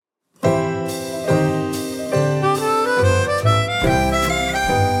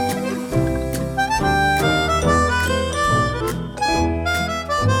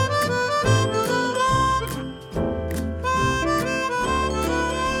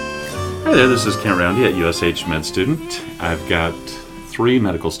Hi there, this is Kent Roundy at USH Med Student. I've got 3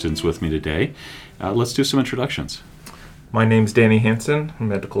 medical students with me today. Let's do some introductions. My name's Danny Hansen, a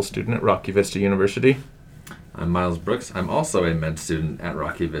medical student at Rocky Vista University. I'm Miles Brooks. I'm also a med student at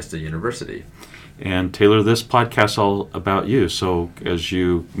Rocky Vista University. And Taylor, this podcast is all about you. So as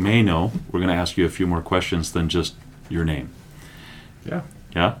you may know, we're going to ask you a few more questions than just your name. Yeah.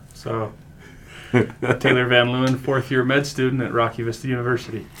 Yeah? So, Taylor Van Leeuwen, 4th-year med student at Rocky Vista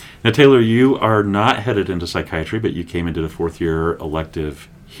University. Now, Taylor, you are not headed into psychiatry, but you came into the 4th-year elective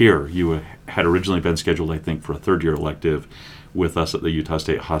here. You had originally been scheduled, I think, for a 3rd-year elective with us at the Utah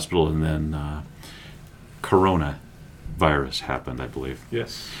State Hospital, and then coronavirus happened, I believe.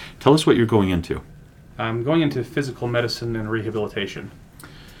 Yes. Tell us what you're going into. I'm going into physical medicine and rehabilitation.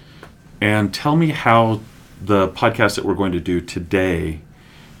 And tell me how the podcast that we're going to do today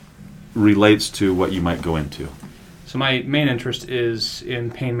relates to what you might go into. So my main interest is in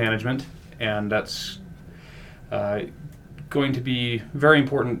pain management, and that's going to be very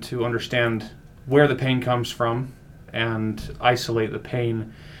important to understand where the pain comes from and isolate the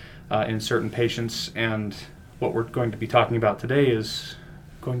pain in certain patients. And what we're going to be talking about today is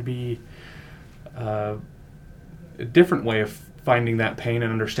going to be a different way of finding that pain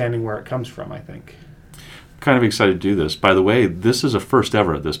and understanding where it comes from, I think. Kind of excited to do this. By the way, this is a first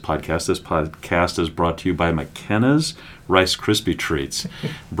ever at this podcast. This podcast is brought to you by McKenna's Rice Krispie Treats,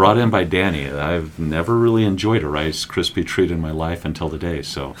 brought in by Danny. I've never really enjoyed a Rice Krispie Treat in my life until today,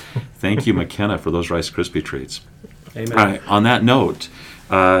 so thank you, McKenna, for those Rice Krispie Treats. Amen. On that note,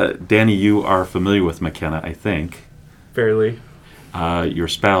 Danny, you are familiar with McKenna, I think. Fairly. Your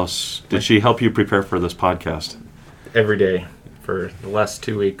spouse, did she help you prepare for this podcast? Every day for the last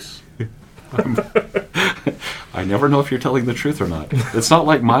 2 weeks. I never know if you're telling the truth or not. It's not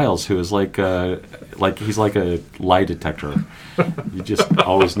like Miles, who is like he's like a lie detector. You just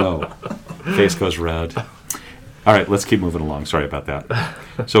always know. Face goes red. All right, let's keep moving along. Sorry about that.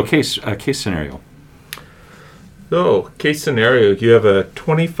 So, case scenario. So, case scenario, you have a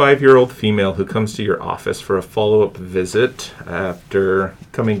 25-year-old female who comes to your office for a follow-up visit after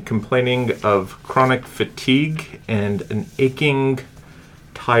complaining of chronic fatigue and an aching,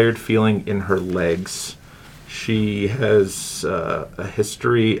 tired feeling in her legs. She has a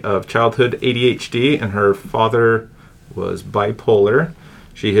history of childhood ADHD, and her father was bipolar.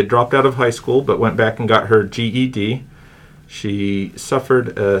 She had dropped out of high school but went back and got her GED. She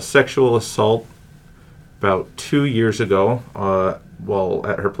suffered a sexual assault about 2 years ago while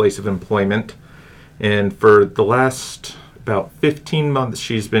at her place of employment. And for the last about 15 months,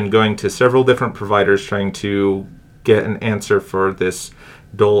 she's been going to several different providers trying to get an answer for this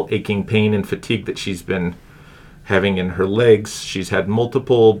dull, aching pain and fatigue that she's been having in her legs. She's had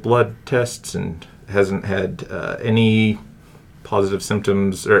multiple blood tests and hasn't had any positive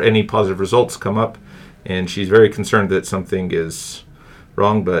symptoms or any positive results come up. And she's very concerned that something is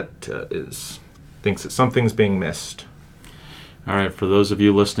wrong, but thinks that something's being missed. All right, for those of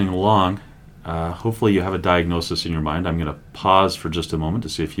you listening along, hopefully you have a diagnosis in your mind. I'm going to pause for just a moment to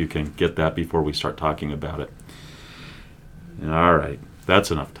see if you can get that before we start talking about it. All right,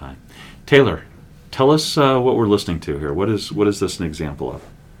 that's enough time. Taylor, tell us what we're listening to here. What is this an example of?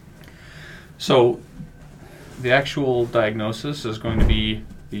 So, the actual diagnosis is going to be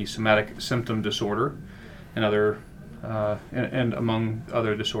the somatic symptom disorder and other and among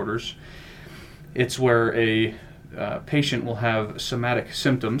other disorders. It's where a patient will have somatic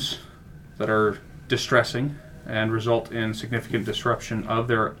symptoms that are distressing and result in significant disruption of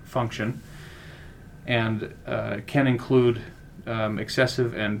their function, and can include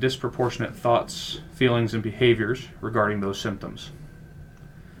excessive and disproportionate thoughts, feelings, and behaviors regarding those symptoms.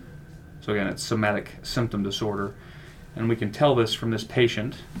 So again, it's somatic symptom disorder, and we can tell this from this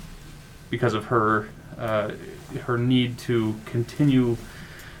patient because of her need to continue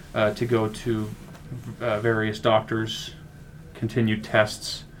to go to various doctors, continued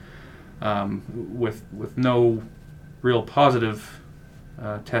tests, with no real positive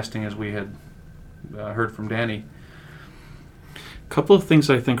testing, as we had heard from Danny. A couple of things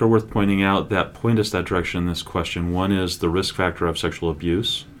I think are worth pointing out that point us that direction in this question. One is the risk factor of sexual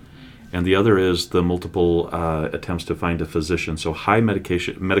abuse, and the other is the multiple attempts to find a physician. So high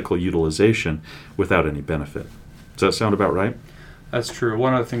medical utilization without any benefit. Does that sound about right? That's true.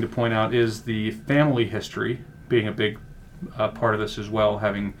 One other thing to point out is the family history being a big part of this as well,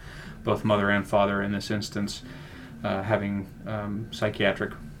 having both mother and father in this instance having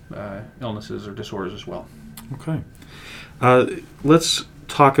psychiatric illnesses or disorders as well. Okay. Let's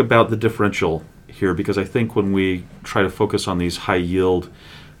talk about the differential here, because I think when we try to focus on these high yield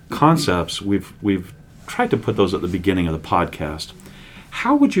concepts, we've tried to put those at the beginning of the podcast.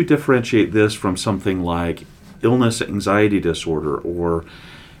 How would you differentiate this from something like illness anxiety disorder, or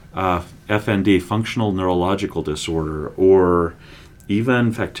FND, functional neurological disorder, or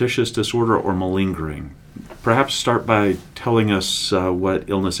even factitious disorder or malingering? Perhaps start by telling us what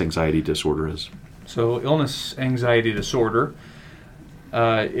illness anxiety disorder is. So illness anxiety disorder,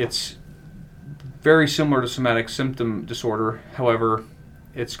 it's very similar to somatic symptom disorder. However,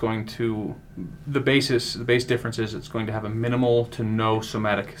 it's going to, the base difference is it's going to have a minimal to no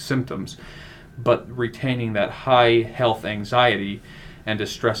somatic symptoms, but retaining that high health anxiety and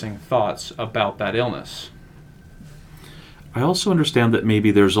distressing thoughts about that illness. I also understand that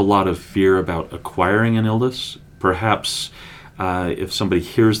maybe there's a lot of fear about acquiring an illness. Perhaps if somebody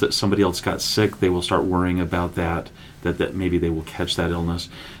hears that somebody else got sick, they will start worrying about that maybe they will catch that illness.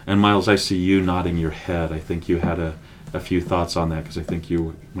 And Miles, I see you nodding your head. I think you had a few thoughts on that, because I think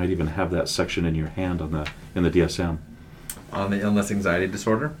you might even have that section in your hand in the DSM. On the illness anxiety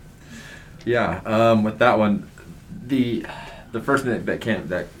disorder? Yeah, with that one, the first thing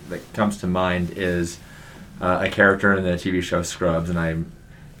that comes to mind is a character in the TV show Scrubs, and I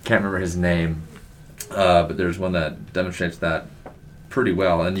can't remember his name, but there's one that demonstrates that pretty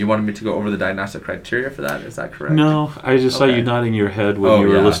well. And you wanted me to go over the diagnostic criteria for that? Is that correct? No, I just saw you nodding your head when you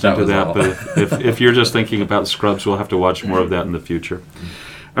were listening to that. But if you're just thinking about Scrubs, we'll have to watch more of that in the future.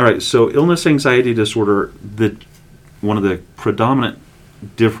 All right, so illness anxiety disorder, one of the predominant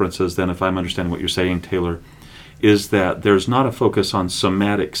differences then, if I'm understanding what you're saying, Taylor, is that there's not a focus on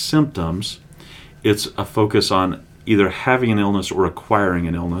somatic symptoms. It's a focus on either having an illness or acquiring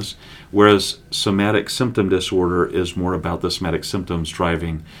an illness, whereas somatic symptom disorder is more about the somatic symptoms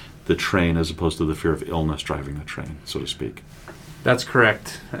driving the train as opposed to the fear of illness driving the train, so to speak. That's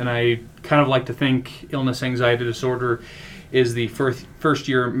correct. And I kind of like to think illness anxiety disorder is the first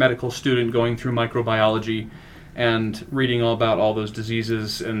year medical student going through microbiology and reading all about all those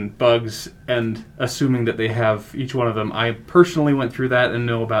diseases and bugs and assuming that they have each one of them. I personally went through that and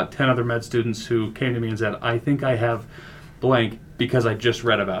know about 10 other med students who came to me and said, I think I have blank because I just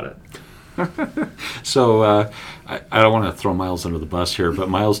read about it. So I don't want to throw Miles under the bus here, but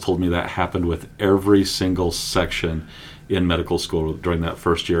Miles told me that happened with every single section in medical school during that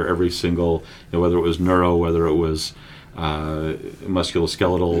first year. Every single, whether it was neuro, whether it was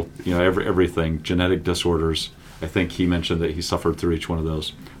musculoskeletal, everything, genetic disorders. I think he mentioned that he suffered through each one of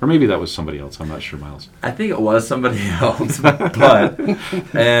those. Or maybe that was somebody else. I'm not sure, Miles. I think it was somebody else, but,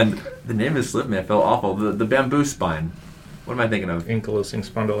 and the name has slipped me. I feel awful. The bamboo spine. What am I thinking of? Ankylosing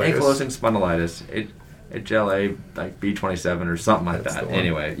spondylitis. Ankylosing spondylitis. HLA, like B27 or something like that.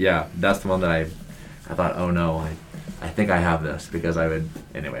 Anyway, yeah, that's the one that I thought, oh no, I think I have this, because I would,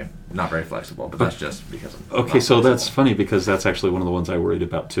 anyway, not very flexible, but that's just because I'm okay, so flexible. That's funny, because that's actually one of the ones I worried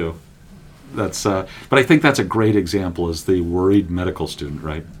about too. That's, but I think that's a great example, is the worried medical student,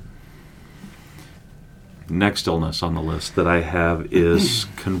 right? Next illness on the list that I have is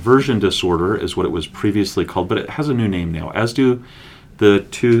conversion disorder, is what it was previously called, but it has a new name now, as do the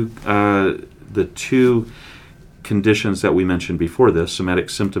two conditions that we mentioned before this. Somatic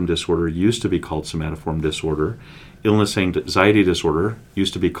symptom disorder used to be called somatoform disorder. Illness anxiety disorder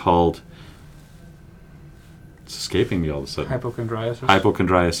used to be called, it's escaping me all of a sudden.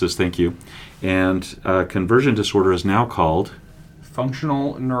 Hypochondriasis, thank you. And conversion disorder is now called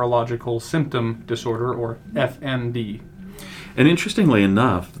functional neurological symptom disorder, or FND. And interestingly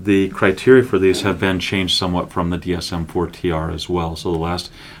enough, the criteria for these have been changed somewhat from the DSM-4-TR as well. So the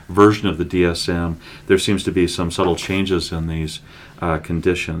last version of the DSM, there seems to be some subtle changes in these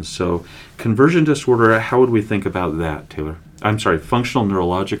conditions. So conversion disorder, how would we think about that, Taylor? I'm sorry, functional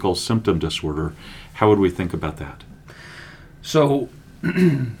neurological symptom disorder, how would we think about that? So,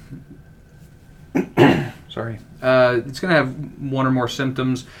 sorry, it's going to have one or more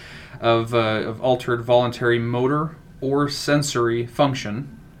symptoms of altered voluntary motor or sensory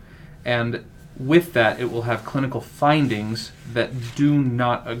function, and with that it will have clinical findings that do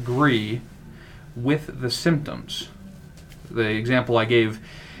not agree with the symptoms. The example I gave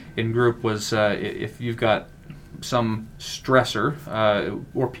in group was if you've got some stressor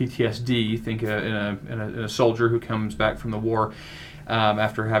or PTSD, think in a soldier who comes back from the war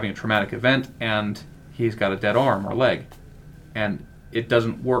after having a traumatic event, and he's got a dead arm or leg, and it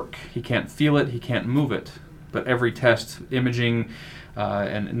doesn't work. He can't feel it, he can't move it. But every test, imaging,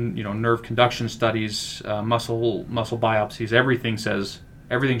 and nerve conduction studies, muscle biopsies, everything says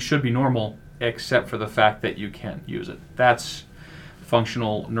everything should be normal except for the fact that you can't use it. That's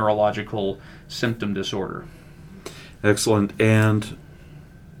functional neurological symptom disorder. Excellent. And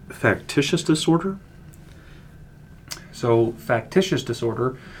factitious disorder? So factitious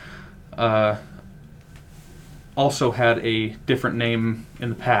disorder, also had a different name in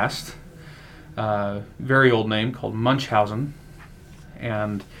the past, very old name called Munchausen,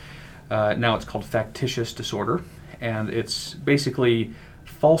 and now it's called factitious disorder, and it's basically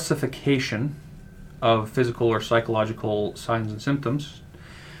falsification of physical or psychological signs and symptoms,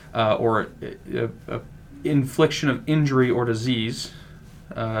 or infliction of injury or disease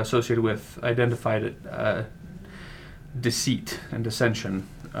associated with identified deceit and dissension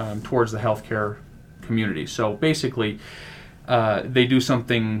towards the healthcare community. So basically, they do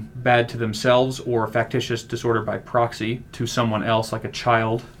something bad to themselves, or factitious disorder by proxy to someone else, like a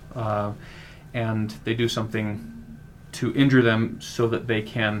child, and they do something to injure them so that they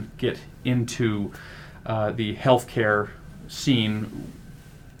can get into the healthcare scene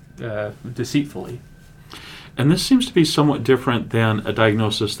deceitfully. And this seems to be somewhat different than a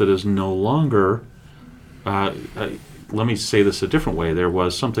diagnosis that is no longer, let me say this a different way. There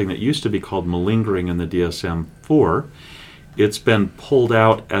was something that used to be called malingering in the DSM-4. It's been pulled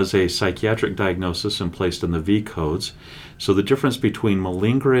out as a psychiatric diagnosis and placed in the V codes. So the difference between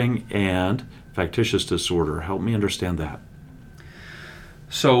malingering and factitious disorder, help me understand that.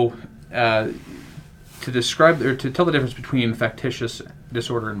 So to describe or to tell the difference between factitious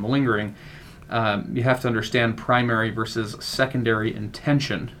disorder and malingering, you have to understand primary versus secondary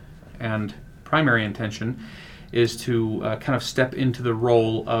intention. And primary intention is to kind of step into the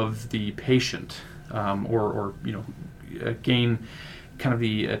role of the patient, or gain kind of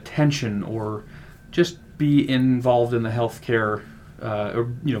the attention, or just be involved in the healthcare,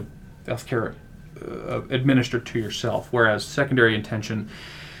 healthcare administered to yourself. Whereas secondary intention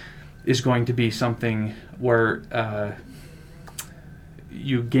is going to be something where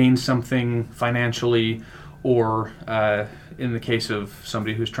you gain something financially, or in the case of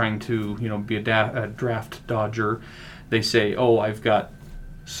somebody who's trying to be a draft dodger, they say, oh, I've got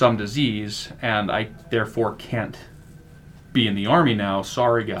some disease and I therefore can't be in the Army now,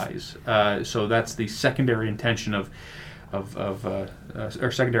 sorry guys. So that's the secondary intention of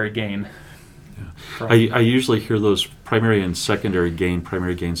or secondary gain. Yeah. I usually hear those primary secondary gain,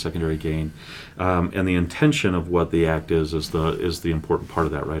 and the intention of what the act is the important part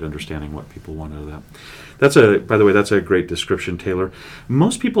of that, right? Understanding what people want out of that. By the way, that's a great description, Taylor.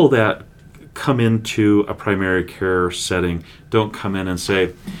 Most people that come into a primary care setting don't come in and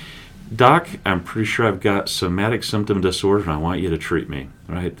say, Doc, I'm pretty sure I've got somatic symptom disorder and I want you to treat me,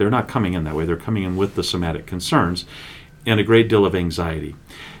 right? They're not coming in that way. They're coming in with the somatic concerns and a great deal of anxiety.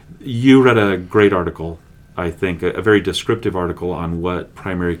 You read a great article, I think, a very descriptive article on what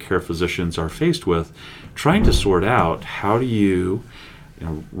primary care physicians are faced with, trying to sort out how do you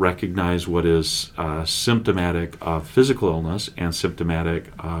recognize what is symptomatic of physical illness and symptomatic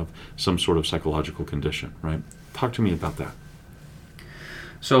of some sort of psychological condition, right? Talk to me about that.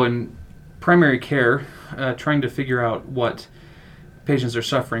 So in primary care, trying to figure out what patients are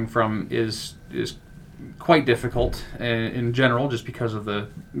suffering from is quite difficult in general, just because of the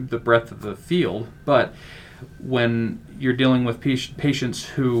breadth of the field. But when you're dealing with patients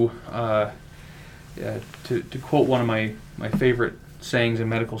who, to quote one of my favorite sayings in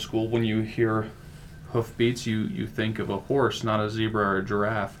medical school, when you hear hoofbeats, you think of a horse, not a zebra or a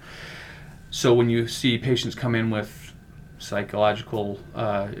giraffe. So when you see patients come in with psychological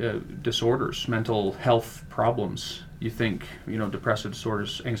disorders, mental health problems, you think, depressive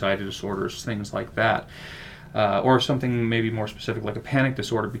disorders, anxiety disorders, things like that. Or something maybe more specific like a panic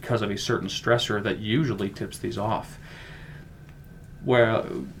disorder because of a certain stressor that usually tips these off.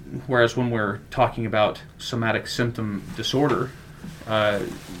 Whereas when we're talking about somatic symptom disorder,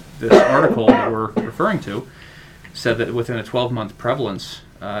 this article that we're referring to said that within a 12-month prevalence,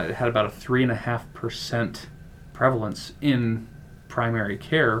 it had about a 3.5% prevalence in primary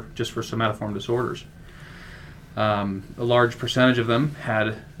care just for somatoform disorders. A large percentage of them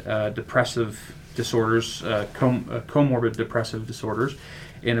had depressive disorders, comorbid depressive disorders,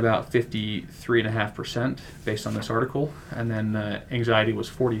 in about 53.5% based on this article, and then anxiety was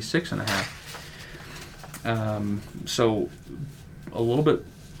 46.5%. So a little bit,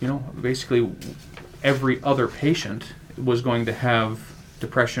 basically every other patient was going to have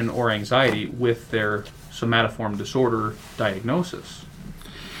depression or anxiety with their somatoform disorder diagnosis.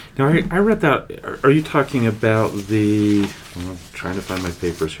 Now, I read that. Are you talking about I'm trying to find my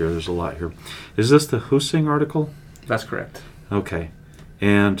papers here. There's a lot here. Is this the Husing article? That's correct. Okay.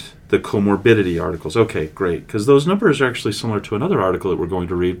 And the comorbidity articles. Okay, great. Because those numbers are actually similar to another article that we're going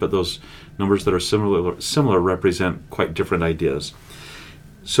to read, but those numbers that are similar represent quite different ideas.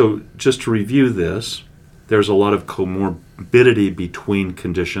 So just to review this, there's a lot of comorbidity between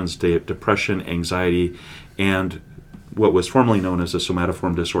conditions, depression, anxiety, and what was formerly known as a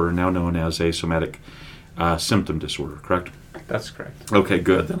somatoform disorder, now known as a somatic symptom disorder, correct? That's correct. Okay,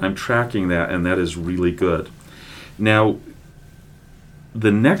 good. Then I'm tracking that, and that is really good. Now,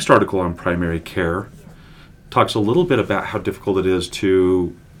 the next article on primary care talks a little bit about how difficult it is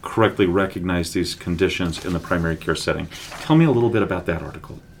to correctly recognize these conditions in the primary care setting. Tell me a little bit about that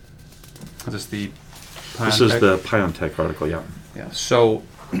article. Is this the This is the Piontech article, yeah. Yeah. So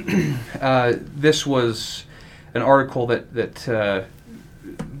this was an article that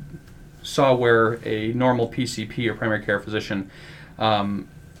saw where a normal PCP or primary care physician,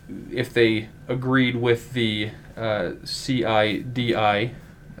 if they agreed with the CIDI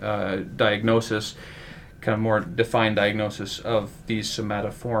diagnosis, kind of more defined diagnosis of these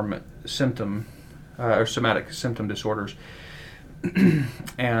somatoform symptom or somatic symptom disorders,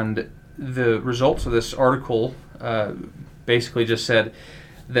 and the results of this article basically just said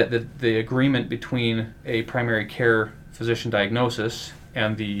that the agreement between a primary care physician diagnosis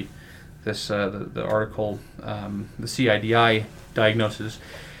and the article, the CIDI diagnosis,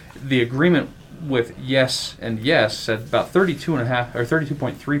 the agreement with yes and yes said about 32.5 or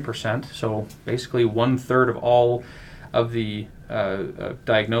 32.3%. So basically 1/3 of all of the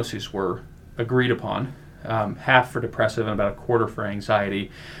diagnoses were agreed upon. Half for depressive and about 1/4 for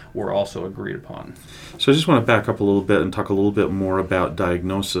anxiety were also agreed upon. So I just want to back up a little bit and talk a little bit more about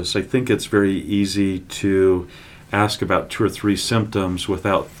diagnosis. I think it's very easy to ask about 2 or 3 symptoms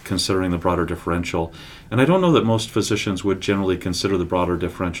without considering the broader differential. And I don't know that most physicians would generally consider the broader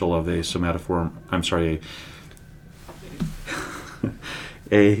differential of a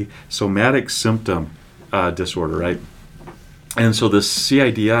a somatic symptom disorder, right? And so the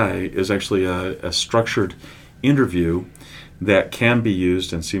CIDI is actually a structured interview that can be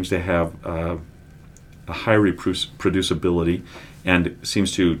used and seems to have a high reproducibility and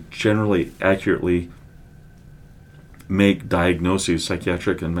seems to generally accurately make diagnoses,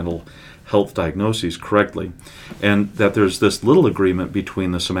 psychiatric and mental health diagnoses correctly. And that there's this little agreement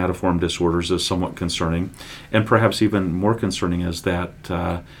between the somatoform disorders is somewhat concerning. And perhaps even more concerning is that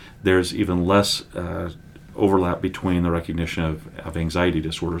there's even less overlap between the recognition of anxiety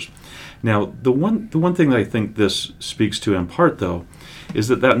disorders. Now, the one thing that I think this speaks to in part, though, is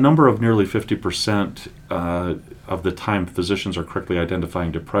that number of nearly 50% of the time physicians are correctly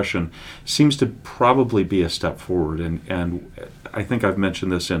identifying depression seems to probably be a step forward. And I think I've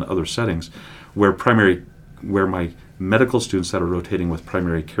mentioned this in other settings where my medical students that are rotating with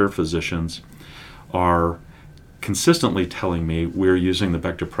primary care physicians are consistently telling me we're using the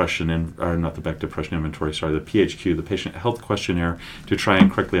Beck Depression, not the Beck Depression Inventory, the PHQ, the Patient Health Questionnaire, to try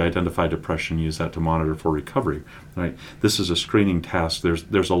and correctly identify depression, use that to monitor for recovery. Right? This is a screening task.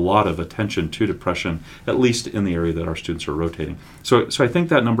 There's a lot of attention to depression, at least in the area that our students are rotating. So I think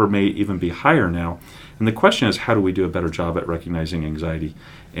that number may even be higher now. And the question is, how do we do a better job at recognizing anxiety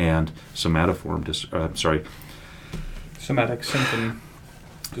and somatoform Somatic symptom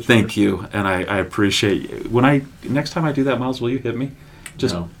disorders. Thank you, and I appreciate next time I do that, Miles, will you hit me?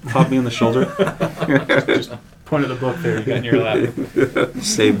 Just No. pop me in the shoulder. Just point at the book there you got in your lap.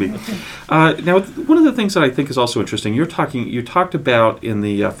 Save me. Now, one of the things that I think is also interesting, you talked about in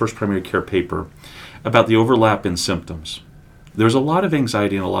the first primary care paper about the overlap in symptoms. There's a lot of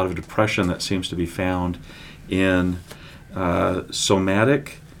anxiety and a lot of depression that seems to be found in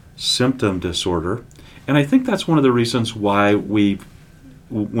somatic symptom disorder, and I think that's one of the reasons why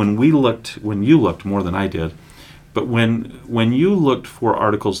when you looked more than I did, but when you looked for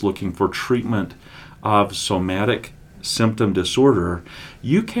articles looking for treatment of somatic symptom disorder,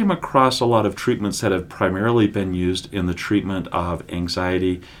 you came across a lot of treatments that have primarily been used in the treatment of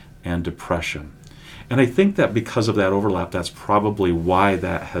anxiety and depression. And I think that because of that overlap, that's probably why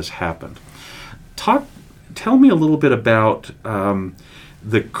that has happened. Tell me a little bit about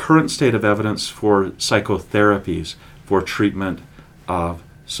the current state of evidence for psychotherapies for treatment of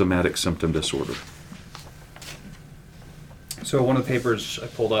somatic symptom disorder. So one of the papers I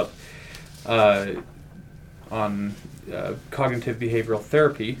pulled up on cognitive behavioral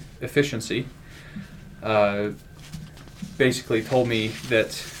therapy efficiency basically told me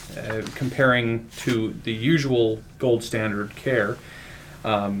that comparing to the usual gold standard care,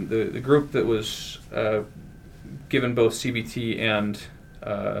 the group that was given both CBT and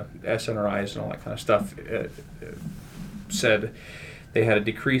SNRIs and all that kind of stuff said they had a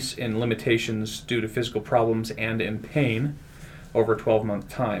decrease in limitations due to physical problems and in pain over a 12-month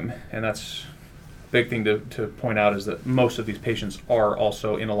time. And that's a big thing to point out, is that most of these patients are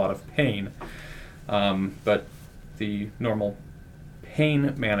also in a lot of pain. But the normal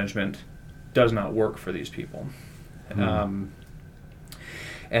pain management does not work for these people.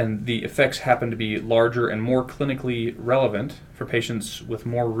 and the effects happen to be larger and more clinically relevant for patients with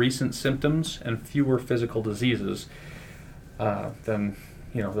more recent symptoms and fewer physical diseases than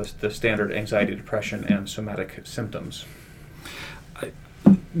the standard anxiety, depression, and somatic symptoms.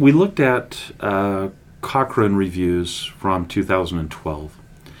 We looked at Cochrane reviews from 2012,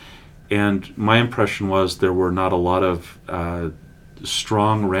 and my impression was there were not a lot of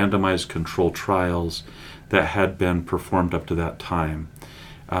strong randomized controlled trials that had been performed up to that time.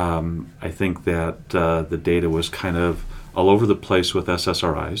 I think that the data was kind of all over the place with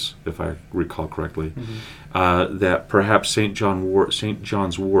SSRIs, if I recall correctly. That perhaps St.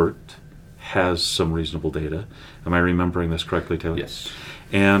 John's Wort has some reasonable data. Am I remembering this correctly, Taylor? Yes.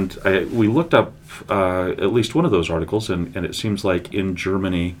 And we looked up at least one of those articles, and it seems like in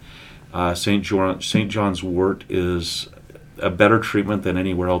Germany, St. John's Wort is a better treatment than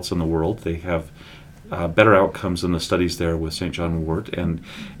anywhere else in the world. They have better outcomes in the studies there with St. John Wort, and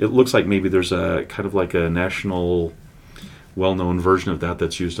it looks like maybe there's a kind of like a national well-known version of that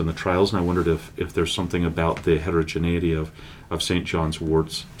that's used in the trials, and I wondered if there's something about the heterogeneity of St. John's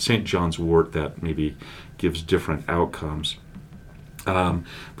Wort that maybe gives different outcomes.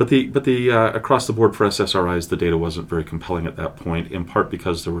 But the across the board for SSRIs, the data wasn't very compelling at that point, in part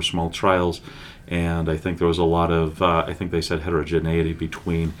because there were small trials, and I think there was a lot of, I think they said, heterogeneity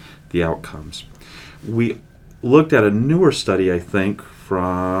between the outcomes. We looked at a newer study, I think,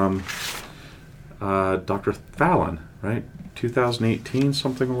 from Dr. Fallon, right? 2018,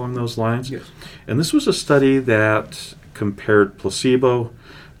 something along those lines. Yes. And this was a study that compared placebo,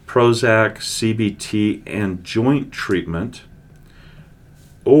 Prozac, CBT, and joint treatment,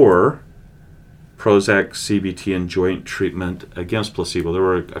 or Prozac, CBT, and joint treatment against placebo. There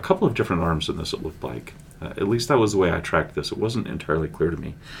were a couple of different arms in this, it looked like. At least that was the way I tracked this. It wasn't entirely clear to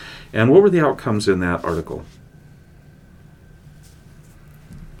me. And what were the outcomes in that article?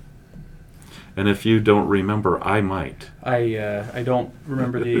 And if you don't remember, I might. I don't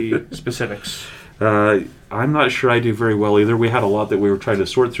remember the specifics. I'm not sure I do very well either. We had a lot that we were trying to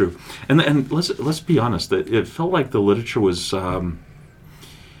sort through. And let's be honest, that it felt like the literature was... it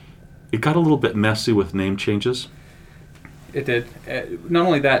got a little bit messy with name changes. It did. Not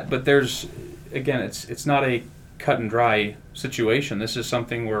only that, but there's, again, it's not a cut and dry situation. This is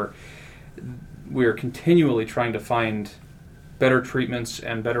something where we're continually trying to find better treatments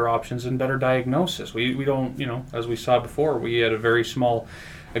and better options and better diagnosis. We don't, as we saw before, we had a very small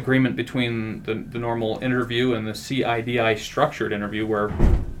agreement between the normal interview and the CIDI structured interview where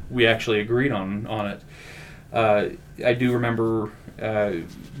we actually agreed on it. I do remember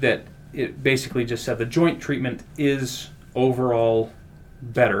that it basically just said the joint treatment is overall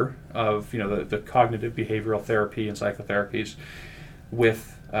better of the cognitive behavioral therapy and psychotherapies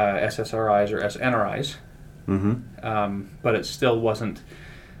with SSRIs or SNRIs. But it still wasn't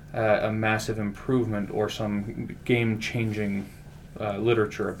a massive improvement or some game-changing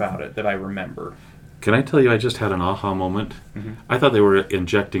literature about it that I remember. Can I tell you, I just had an aha moment. I thought they were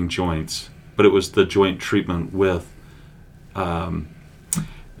injecting joints, but it was the joint treatment with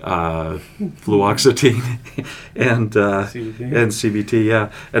fluoxetine and CBT,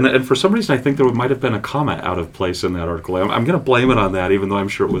 yeah. And for some reason, I think there might have been a comma out of place in that article. I'm going to blame it on that, even though I'm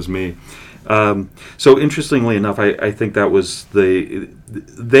sure it was me. So interestingly enough, I think that was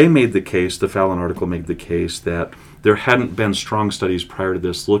they made the case, the Fallon article made the case that there hadn't been strong studies prior to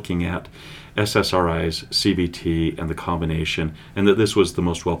this looking at SSRIs, CBT, and the combination, and that this was the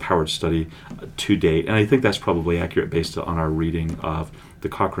most well-powered study to date. And I think that's probably accurate based on our reading of the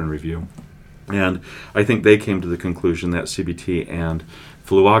Cochrane review. And I think they came to the conclusion that CBT and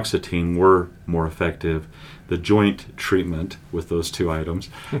fluoxetine were more effective. The joint treatment with those two items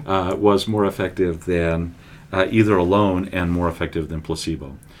was more effective than either alone and more effective than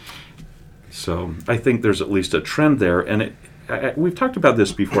placebo. So I think there's at least a trend there. And we've talked about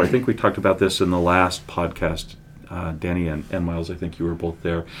this before. I think we talked about this in the last podcast, Danny and Miles, I think you were both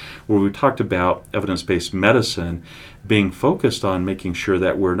there, where we talked about evidence-based medicine being focused on making sure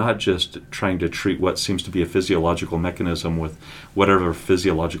that we're not just trying to treat what seems to be a physiological mechanism with whatever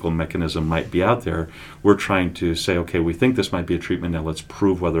physiological mechanism might be out there. We're trying to say, okay, we think this might be a treatment, now let's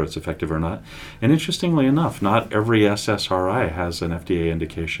prove whether it's effective or not. And interestingly enough, not every SSRI has an FDA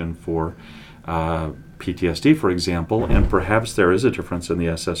indication for PTSD, for example, and perhaps there is a difference in the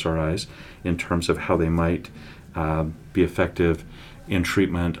SSRIs in terms of how they might be effective in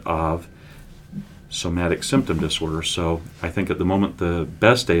treatment of somatic symptom disorder. So I think at the moment the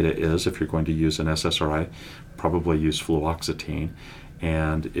best data is, if you're going to use an SSRI, probably use fluoxetine.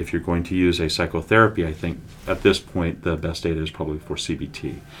 And if you're going to use a psychotherapy, I think at this point the best data is probably for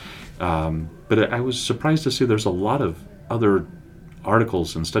CBT. But I was surprised to see there's a lot of other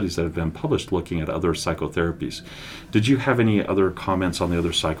articles and studies that have been published looking at other psychotherapies. Did you have any other comments on the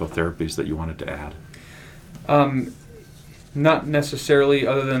other psychotherapies that you wanted to add? Not necessarily,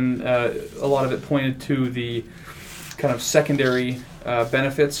 other than a lot of it pointed to the kind of secondary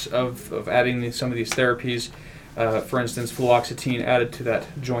benefits of adding some of these therapies. For instance, fluoxetine added to that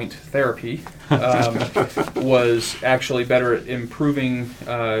joint therapy was actually better at improving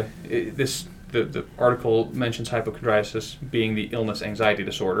this. The article mentions hypochondriasis being the illness anxiety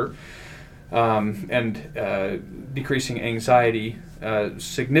disorder, and decreasing anxiety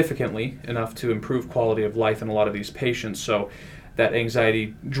significantly enough to improve quality of life in a lot of these patients. So that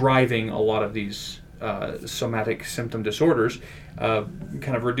anxiety driving a lot of these somatic symptom disorders,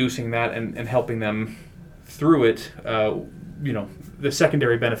 kind of reducing that and helping them through it. The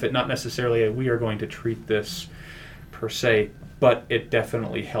secondary benefit, not necessarily we are going to treat this per se, but it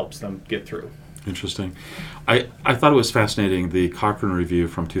definitely helps them get through. Interesting. I thought it was fascinating. The Cochrane Review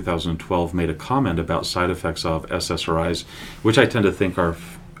from 2012 made a comment about side effects of SSRIs, which I tend to think are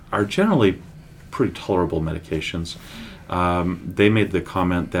generally pretty tolerable medications. They made the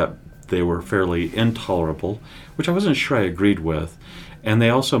comment that they were fairly intolerable, which I wasn't sure I agreed with. And they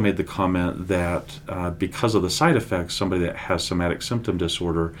also made the comment that because of the side effects, somebody that has somatic symptom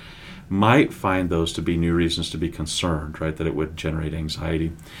disorder might find those to be new reasons to be concerned, right? That it would generate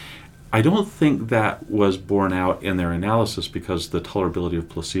anxiety. I don't think that was borne out in their analysis because the tolerability of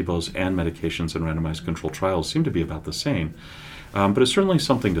placebos and medications in randomized controlled trials seem to be about the same. But it's certainly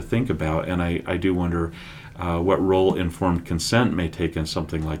something to think about, and I do wonder what role informed consent may take in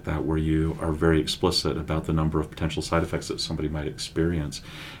something like that, where you are very explicit about the number of potential side effects that somebody might experience,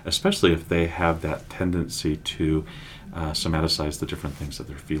 especially if they have that tendency to somaticize the different things that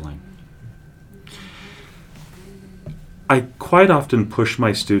they're feeling. I quite often push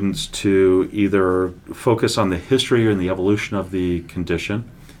my students to either focus on the history or the evolution of the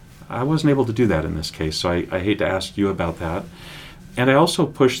condition. I wasn't able to do that in this case, so I hate to ask you about that. And I also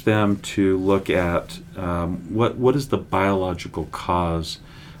push them to look at what is the biological cause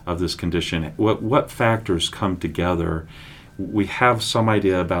of this condition. What factors come together? We have some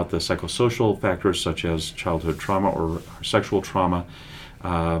idea about the psychosocial factors such as childhood trauma or sexual trauma,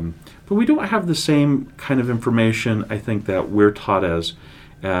 but we don't have the same kind of information, I think, that we're taught as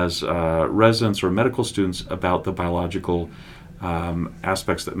residents or medical students about the biological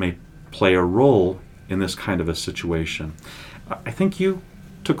aspects that may play a role in this kind of a situation. I think you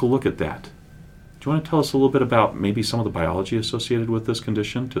took a look at that. Do you want to tell us a little bit about maybe some of the biology associated with this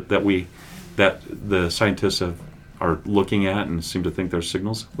condition that the scientists are looking at and seem to think there's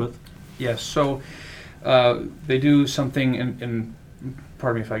signals with? Yes, so they do something in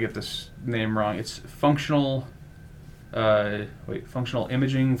pardon me if I get this name wrong. It's functional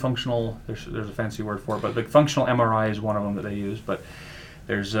imaging, there's a fancy word for it, but the functional MRI is one of them that they use, but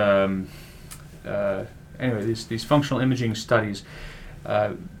there's anyway, these functional imaging studies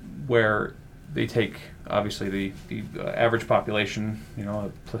where they take obviously the average population,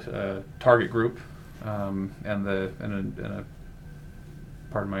 a target group, and a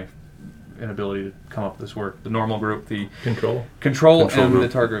pardon my inability to come up with this word, the normal group, the control and group. The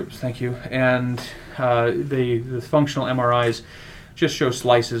target groups. Thank you. And the functional MRIs just show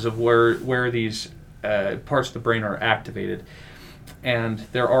slices of where these parts of the brain are activated, and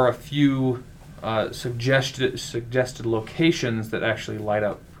there are a few suggested locations that actually light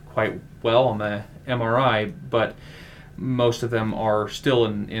up quite well on the MRI, but most of them are still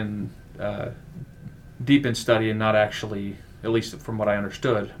in deep in study and not actually, at least from what I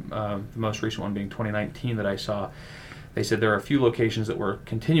understood. The most recent one being 2019 that I saw, they said there are a few locations that we're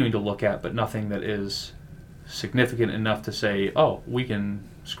continuing to look at, but nothing that is significant enough to say, oh, we can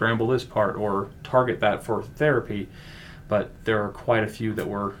scramble this part or target that for therapy. But there are quite a few that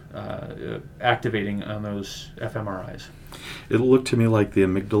we're activating on those fMRIs. It looked to me like the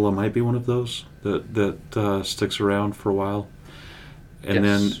amygdala might be one of those that sticks around for a while. And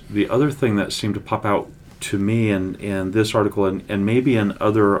yes. Then the other thing that seemed to pop out to me in this article and maybe in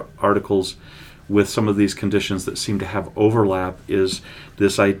other articles with some of these conditions that seem to have overlap is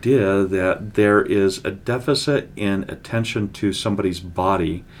this idea that there is a deficit in attention to somebody's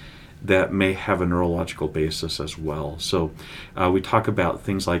body that may have a neurological basis as well. So we talk about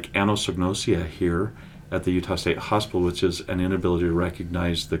things like anosognosia here at the Utah State Hospital, which is an inability to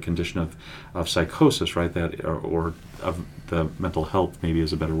recognize the condition of psychosis, right? That or of the mental health, maybe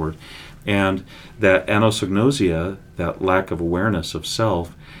is a better word. And that anosognosia, that lack of awareness of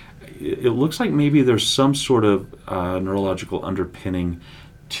self, it looks like maybe there's some sort of neurological underpinning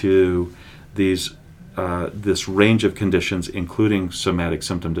to these this range of conditions, including somatic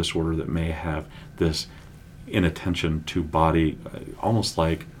symptom disorder, that may have this inattention to body, almost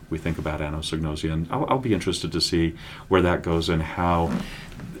like we think about anosognosia. And I'll be interested to see where that goes and how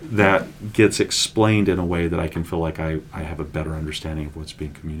that gets explained in a way that I can feel like I have a better understanding of what's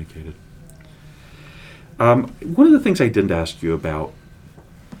being communicated. One of the things I didn't ask you about,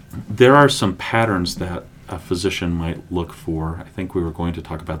 there are some patterns that a physician might look for. I think we were going to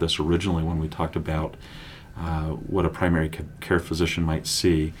talk about this originally when we talked about what a primary care physician might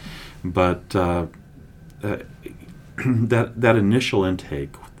see. But that initial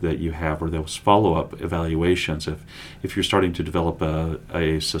intake that you have, or those follow-up evaluations, if you're starting to develop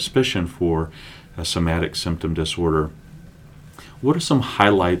a suspicion for a somatic symptom disorder, what are some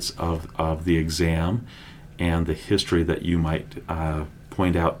highlights of the exam and the history that you might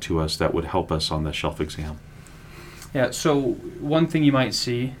point out to us that would help us on the shelf exam? Yeah, so one thing you might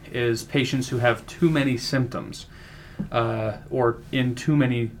see is patients who have too many symptoms or in too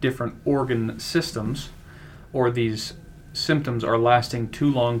many different organ systems, or these symptoms are lasting too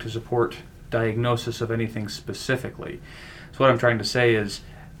long to support diagnosis of anything specifically. So what I'm trying to say is,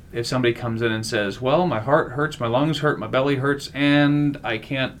 if somebody comes in and says, well, my heart hurts, my lungs hurt, my belly hurts, and I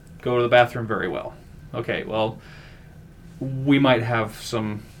can't go to the bathroom very well. Okay, well, we might have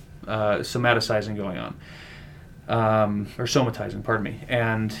some somaticizing going on. Or somatizing, pardon me,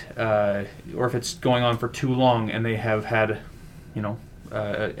 and or if it's going on for too long and they have had,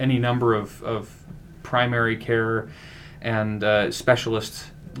 any number of primary care and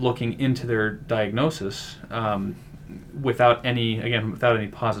specialists looking into their diagnosis without any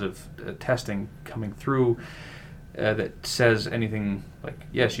positive testing coming through that says anything like,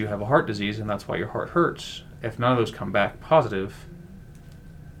 yes, you have a heart disease and that's why your heart hurts. If none of those come back positive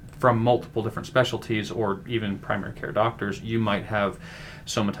from multiple different specialties or even primary care doctors, you might have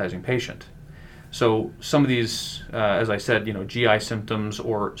somatizing patient. So some of these, as I said, GI symptoms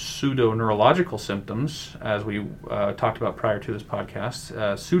or pseudo-neurological symptoms, as we talked about prior to this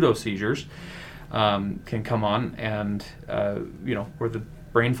podcast, pseudo-seizures can come on, and where the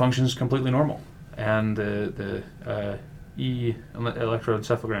brain functions completely normal, and the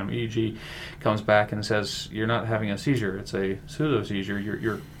electroencephalogram, EEG, comes back and says you're not having a seizure; it's a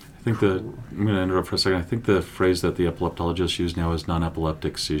pseudo-seizure. I'm going to interrupt for a second. I think the phrase that the epileptologists use now is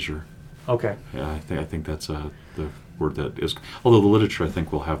non-epileptic seizure. Okay. Yeah, I think that's the word that is. Although the literature, I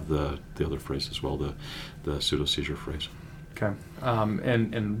think, will have the other phrase as well, the pseudo-seizure phrase. Okay.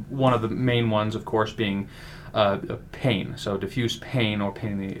 And one of the main ones, of course, being pain. So diffuse pain or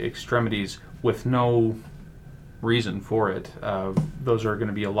pain in the extremities with no reason for it. Those are going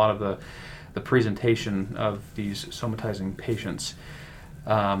to be a lot of the presentation of these somatizing patients.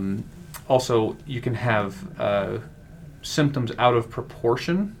 Also, you can have symptoms out of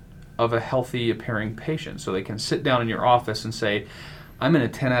proportion of a healthy appearing patient. So they can sit down in your office and say, I'm in a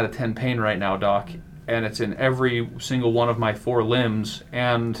 10 out of 10 pain right now, doc, and it's in every single one of my 4 limbs,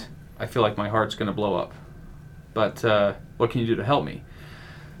 and I feel like my heart's going to blow up. But what can you do to help me?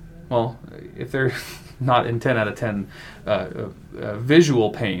 Well, if they're not in 10 out of 10 visual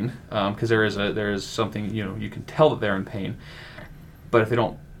pain, because there is something, you can tell that they're in pain, but if they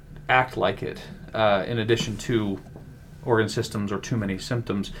don't act like it, in addition to organ systems or too many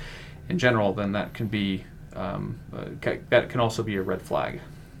symptoms in general, then that can be that can also be a red flag.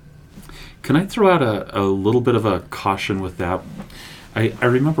 Can I throw out a little bit of a caution with that? I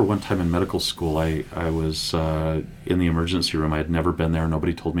remember one time in medical school, I was in the emergency room. I had never been there.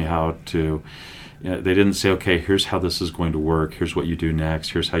 Nobody told me how to. They didn't say, okay, here's how this is going to work. Here's what you do next.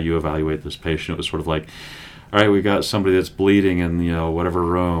 Here's how you evaluate this patient. It was sort of like, all right, we got somebody that's bleeding in whatever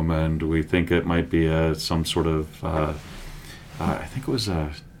room, and we think it might be some sort of I think it was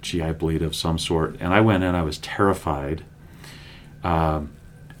a GI bleed of some sort. And I went in. I was terrified,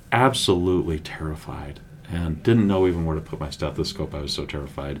 absolutely terrified, and didn't know even where to put my stethoscope. I was so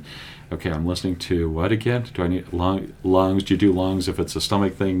terrified. Okay, I'm listening to what again? Do I need lungs? Do you do lungs if it's a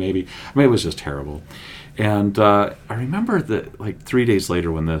stomach thing? Maybe. I mean, it was just terrible. And I remember that like 3 days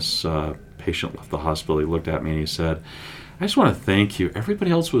later when this patient left the hospital, he looked at me and he said, I just want to thank you.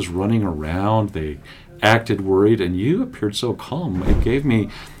 Everybody else was running around. They acted worried, and you appeared so calm. It gave me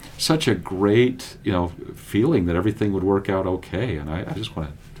such a great, feeling that everything would work out okay. And I just want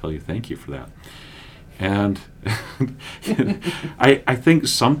to tell you thank you for that. And I think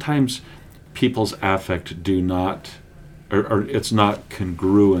sometimes people's affect do not, or it's not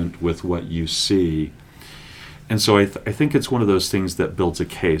congruent with what you see. And so I think it's one of those things that builds a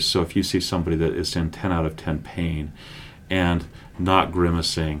case. So if you see somebody that is in 10 out of 10 pain and not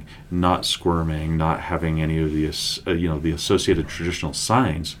grimacing, not squirming, not having any of the the associated traditional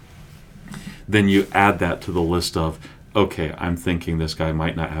signs, then you add that to the list of okay, I'm thinking this guy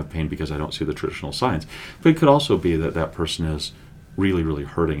might not have pain because I don't see the traditional signs. But it could also be that that person is really, really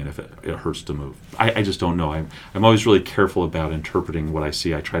hurting, and if it hurts to move. I just don't know. I'm always really careful about interpreting what I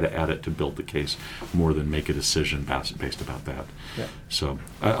see. I try to add it to build the case more than make a decision based about that. Yeah. So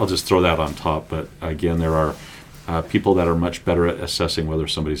I'll just throw that on top. But again, there are people that are much better at assessing whether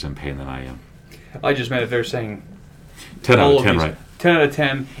somebody's in pain than I am. I just meant if they're saying 10 out all of of 10, these- right? 10 out of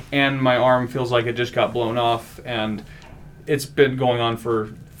 10, and my arm feels like it just got blown off, and it's been going on for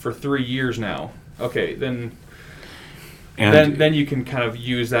 3 years now. Okay, then you can kind of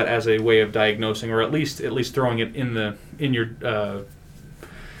use that as a way of diagnosing, or at least throwing it in your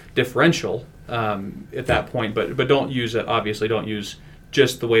differential at that point. But don't use it. Obviously, don't use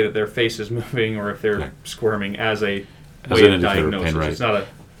just the way that their face is moving, or if they're Right. squirming as a As way an of indicator of diagnosis. pain, right. It's not a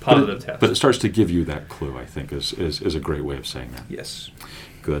positive test. But it starts to give you that clue, I think, is a great way of saying that. Yes.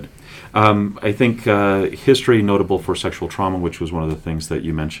 Good. I think history notable for sexual trauma, which was one of the things that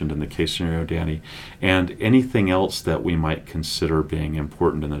you mentioned in the case scenario, Danny, and anything else that we might consider being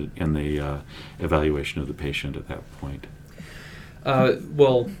important in the evaluation of the patient at that point.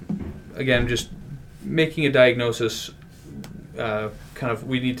 Well, again, just making a diagnosis.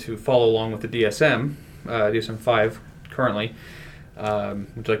 We need to follow along with the DSM, DSM-5 currently. Would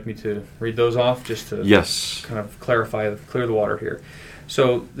you like me to read those off just to Yes. kind of clear the water here?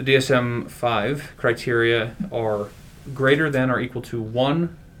 So the DSM-5 criteria are greater than or equal to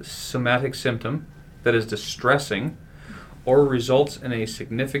one somatic symptom that is distressing or results in a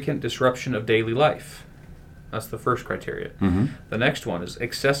significant disruption of daily life. That's the first criteria. Mm-hmm. The next one is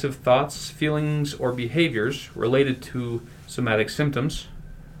excessive thoughts, feelings, or behaviors related to somatic symptoms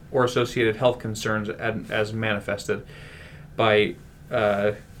or associated health concerns as manifested by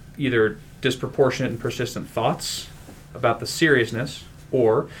either disproportionate and persistent thoughts about the seriousness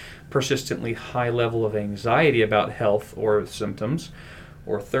or persistently high level of anxiety about health or symptoms,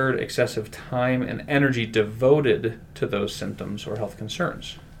 or third, excessive time and energy devoted to those symptoms or health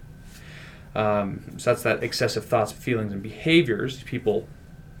concerns. So that's that excessive thoughts, feelings, and behaviors. People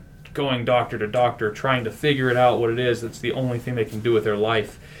going doctor to doctor, trying to figure it out what it is. That's the only thing they can do with their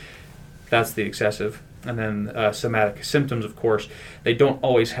life. That's the excessive. And then somatic symptoms, of course, they don't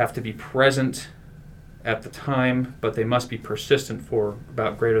always have to be present at the time, but they must be persistent for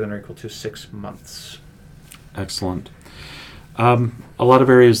about greater than or equal to 6 months. Excellent. A lot of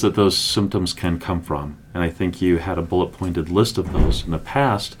areas that those symptoms can come from, and I think you had a bullet-pointed list of those. In the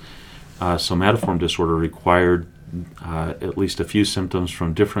past, somatoform disorder required at least a few symptoms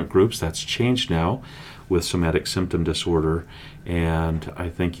from different groups. That's changed now with somatic symptom disorder, and I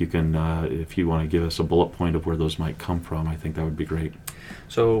think you can, if you want to give us a bullet point of where those might come from, I think that would be great.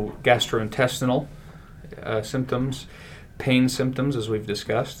 So gastrointestinal symptoms, pain symptoms, as we've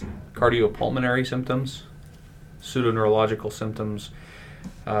discussed, cardiopulmonary symptoms, pseudoneurological symptoms,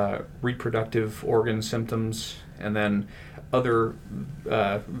 reproductive organ symptoms, and then other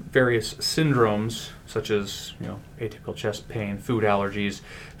various syndromes such as atypical chest pain, food allergies,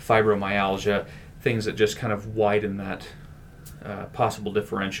 fibromyalgia, things that just kind of widen that possible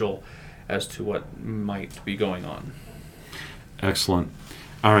differential as to what might be going on. Excellent.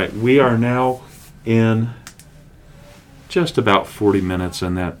 All right, we are now in just about 40 minutes,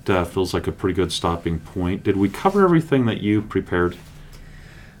 and that feels like a pretty good stopping point. Did we cover everything that you prepared?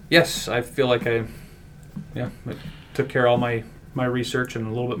 Yes, I feel like I took care of all my research and a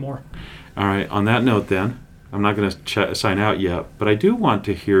little bit more. All right, on that note then, I'm not going to sign out yet, but I do want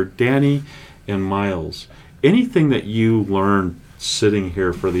to hear, Danny and Miles, anything that you learned sitting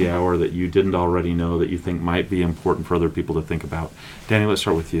here for the hour that you didn't already know that you think might be important for other people to think about. Danny, let's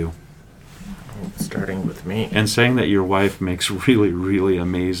start with you. Starting with me. And saying that your wife makes really, really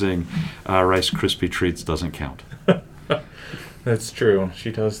amazing Rice Krispie treats doesn't count. That's true.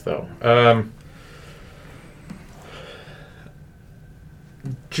 She does, though.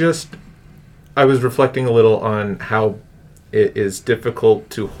 I was reflecting a little on how it is difficult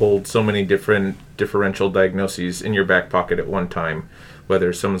to hold so many different differential diagnoses in your back pocket at one time.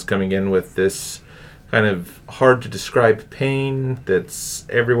 Whether someone's coming in with this kind of hard to describe pain that's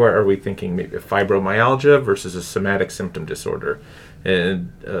everywhere. Are we thinking maybe a fibromyalgia versus a somatic symptom disorder,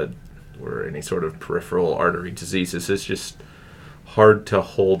 and or any sort of peripheral artery diseases? It's just hard to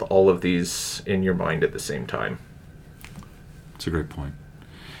hold all of these in your mind at the same time. It's a great point.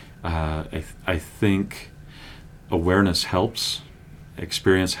 I think awareness helps,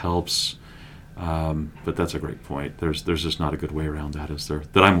 experience helps, but that's a great point. There's just not a good way around that, is there,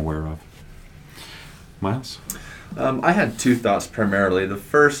 that I'm aware of. Miles? I had two thoughts primarily. The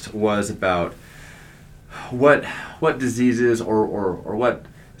first was about what diseases or what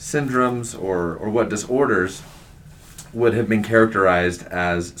syndromes or what disorders would have been characterized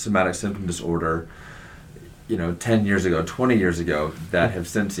as somatic symptom disorder, 10 years ago, 20 years ago, that have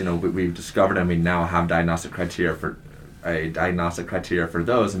since, we've discovered, and we now have diagnostic criteria for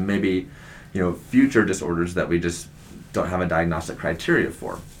those, and maybe, future disorders that we just don't have a diagnostic criteria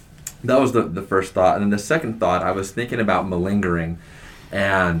for. That was the first thought. And then the second thought, I was thinking about malingering,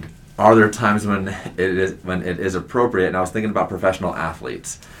 and are there times when it is appropriate? And I was thinking about professional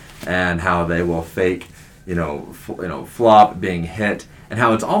athletes and how they will fake, flop being hit, and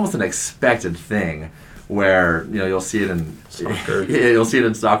how it's almost an expected thing, where you'll see it in soccer, you'll see it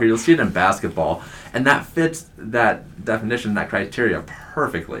in soccer, you'll see it in basketball, and that fits that definition, that criteria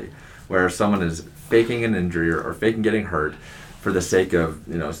perfectly, where someone is faking an injury or faking getting hurt for the sake of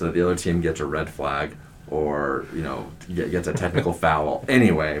so that the other team gets a red flag or gets a technical foul.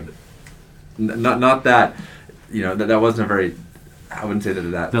 Anyway, not that that wasn't a very, I wouldn't say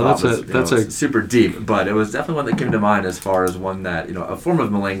that no, thought was super deep, but it was definitely one that came to mind as far as one that a form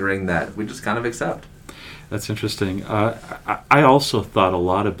of malingering that we just kind of accept. That's interesting. I also thought a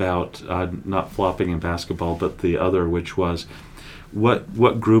lot about not flopping in basketball, but the other, which was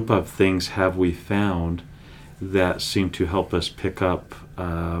what group of things have we found that seem to help us pick up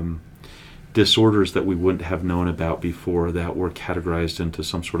disorders that we wouldn't have known about before that were categorized into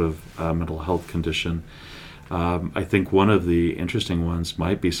some sort of mental health condition. I think one of the interesting ones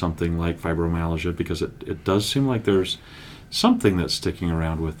might be something like fibromyalgia, because it does seem like there's something that's sticking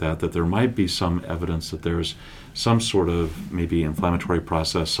around with that there might be some evidence that there's some sort of maybe inflammatory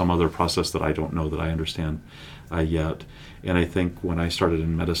process, some other process that I don't know, that I understand yet. And I think when I started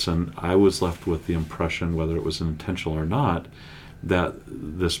in medicine, I was left with the impression, whether it was intentional or not, that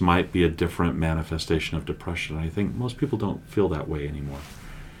this might be a different manifestation of depression. I think most people don't feel that way anymore.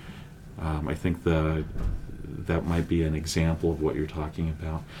 I think that might be an example of what you're talking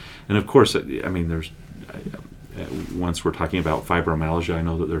about. And of course, I mean, once we're talking about fibromyalgia, I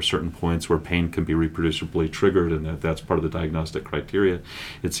know that there are certain points where pain can be reproducibly triggered, and that's part of the diagnostic criteria.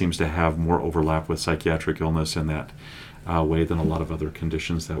 It seems to have more overlap with psychiatric illness in that way than a lot of other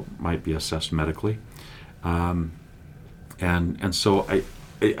conditions that might be assessed medically. And so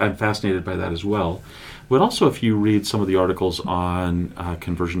I'm fascinated by that as well. But also, if you read some of the articles on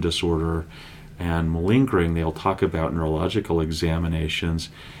conversion disorder and malingering, they'll talk about neurological examinations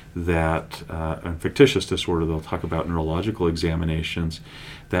that, and fictitious disorder, they'll talk about neurological examinations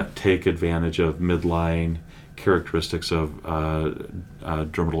that take advantage of midline characteristics of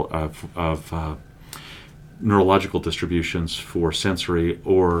neurological distributions for sensory,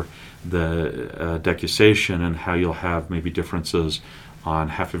 or the decussation, and how you'll have maybe differences on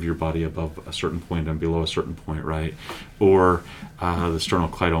half of your body above a certain point and below a certain point, right? Or the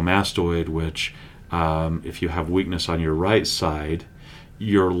sternocleidomastoid, which if you have weakness on your right side,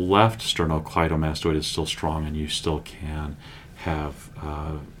 your left sternocleidomastoid is still strong, and you still can have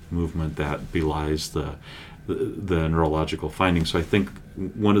movement that belies the neurological findings. So I think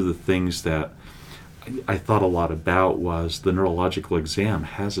one of the things that I thought a lot about was the neurological exam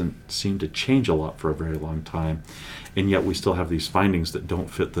hasn't seemed to change a lot for a very long time, and yet we still have these findings that don't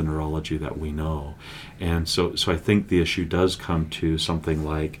fit the neurology that we know. And so I think the issue does come to something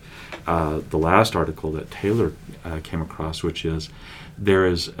like the last article that Taylor came across, which is there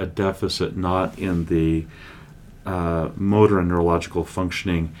is a deficit not in the motor and neurological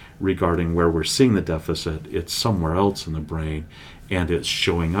functioning regarding where we're seeing the deficit. It's somewhere else in the brain, and it's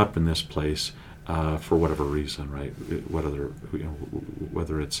showing up in this place for whatever reason, right?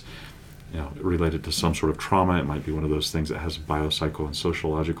 Whether it's related to some sort of trauma, it might be one of those things that has biopsycho and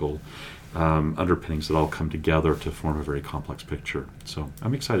sociological underpinnings that all come together to form a very complex picture. So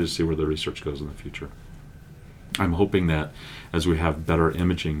I'm excited to see where the research goes in the future. I'm hoping that as we have better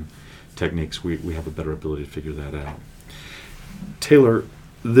imaging techniques, we have a better ability to figure that out. Taylor,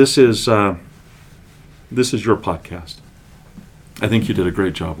 this is your podcast. I think you did a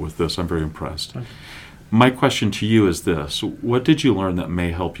great job with this. I'm very impressed. My question to you is this: what did you learn that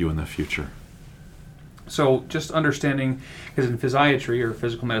may help you in the future? So just understanding, because in physiatry or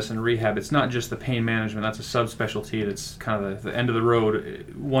physical medicine rehab, it's not just the pain management. That's a subspecialty. It's kind of the end of the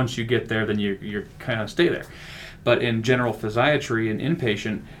road. Once you get there, then you kind of stay there. But in general physiatry and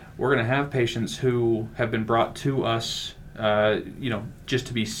inpatient, we're going to have patients who have been brought to us just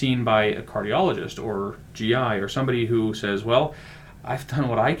to be seen by a cardiologist or GI or somebody who says, well, I've done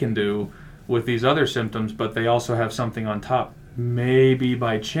what I can do with these other symptoms, but they also have something on top. Maybe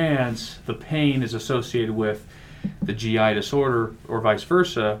by chance the pain is associated with the GI disorder or vice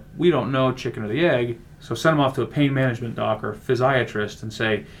versa. We don't know, chicken or the egg, so send them off to a pain management doc or physiatrist and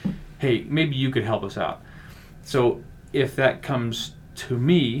say, hey, maybe you could help us out. So if that comes to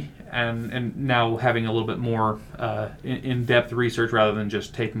me and now having a little bit more in-depth research rather than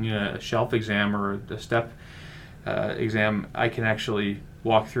just taking a shelf exam or a step exam, I can actually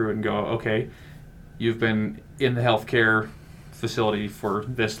walk through and go, okay, you've been in the healthcare facility for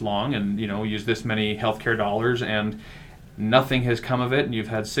this long, and use this many healthcare dollars, and nothing has come of it, and you've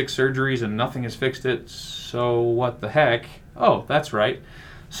had 6 surgeries and nothing has fixed it. So what the heck? Oh, that's right,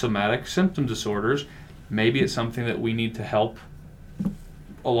 somatic symptom disorders. Maybe it's something that we need to help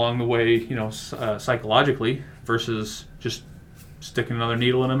along the way, psychologically, versus just sticking another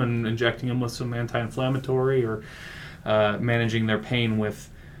needle in them and injecting them with some anti-inflammatory, or managing their pain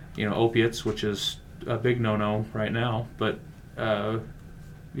with, opiates, which is a big no-no right now. But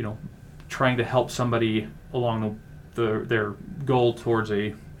trying to help somebody along their goal towards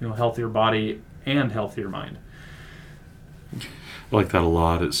a healthier body and healthier mind. I like that a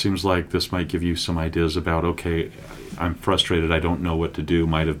lot. It seems like this might give you some ideas about, okay, I'm frustrated, I don't know what to do,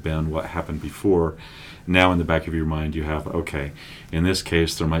 might have been what happened before. Now in the back of your mind you have, okay, in this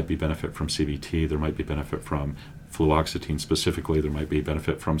case there might be benefit from CBT, there might be benefit from fluoxetine specifically, there might be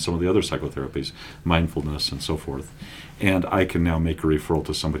benefit from some of the other psychotherapies, mindfulness and so forth. And I can now make a referral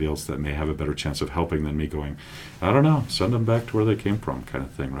to somebody else that may have a better chance of helping than me going, I don't know, send them back to where they came from, kind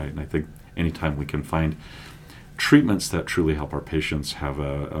of thing, right? And I think anytime we can find treatments that truly help our patients have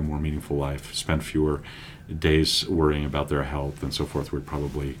a more meaningful life, spend fewer days worrying about their health and so forth, we're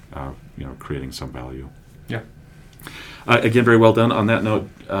probably creating some value. Yeah. Again, very well done. On that note,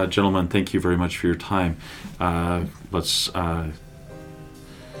 gentlemen, thank you very much for your time. Let's, on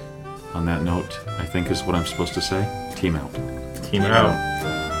that note, I think is what I'm supposed to say. Team out. Team out.